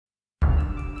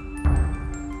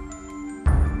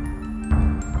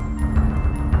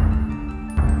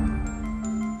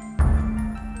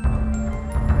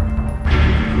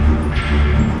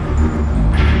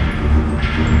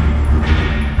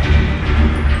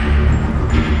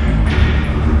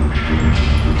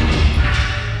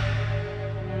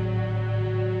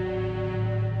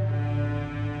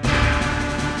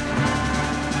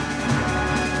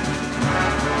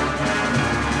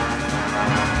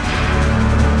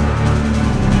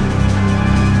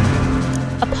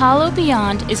Apollo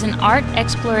Beyond is an art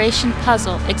exploration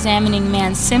puzzle examining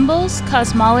man's symbols,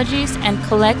 cosmologies, and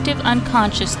collective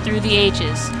unconscious through the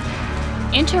ages.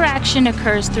 Interaction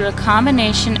occurs through a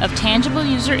combination of tangible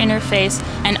user interface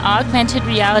and augmented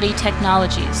reality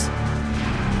technologies.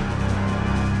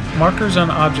 Markers on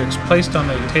objects placed on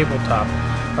the tabletop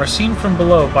are seen from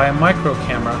below by a micro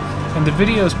camera, and the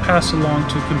videos pass along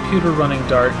to a computer running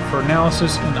Dart for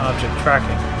analysis and object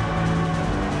tracking.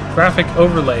 Graphic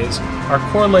overlays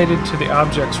are correlated to the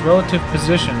object's relative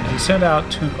position and sent out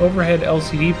to an overhead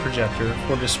LCD projector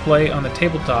for display on the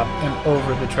tabletop and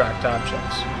over the tracked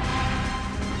objects.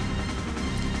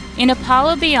 In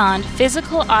Apollo Beyond,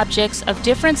 physical objects of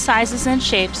different sizes and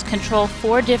shapes control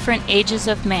 4 different ages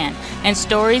of man and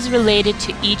stories related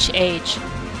to each age.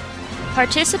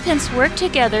 Participants work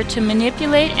together to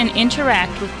manipulate and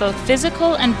interact with both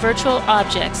physical and virtual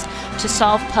objects to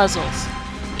solve puzzles.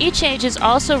 Each age is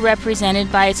also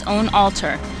represented by its own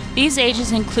altar. These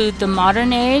ages include the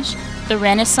Modern Age, the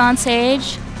Renaissance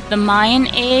Age, the Mayan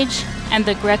Age, and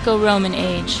the Greco-Roman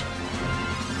Age.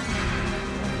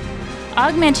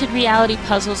 Augmented reality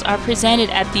puzzles are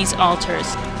presented at these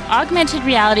altars. Augmented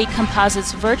reality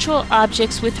composites virtual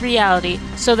objects with reality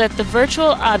so that the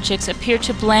virtual objects appear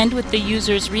to blend with the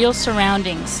user's real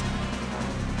surroundings.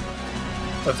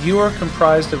 A viewer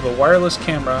comprised of a wireless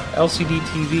camera, LCD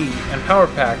TV, and power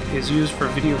pack is used for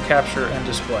video capture and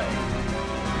display.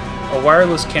 A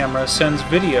wireless camera sends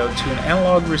video to an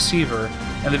analog receiver,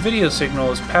 and the video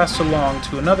signal is passed along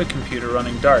to another computer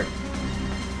running Dart.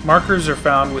 Markers are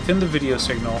found within the video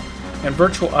signal, and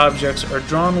virtual objects are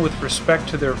drawn with respect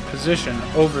to their position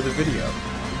over the video.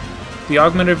 The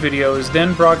augmented video is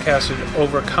then broadcasted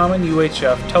over common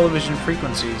UHF television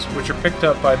frequencies, which are picked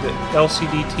up by the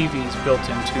LCD TV's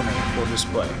built-in tuner for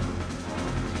display.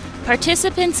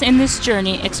 Participants in this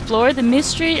journey explore the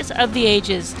mysteries of the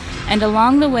ages, and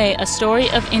along the way a story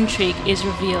of intrigue is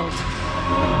revealed.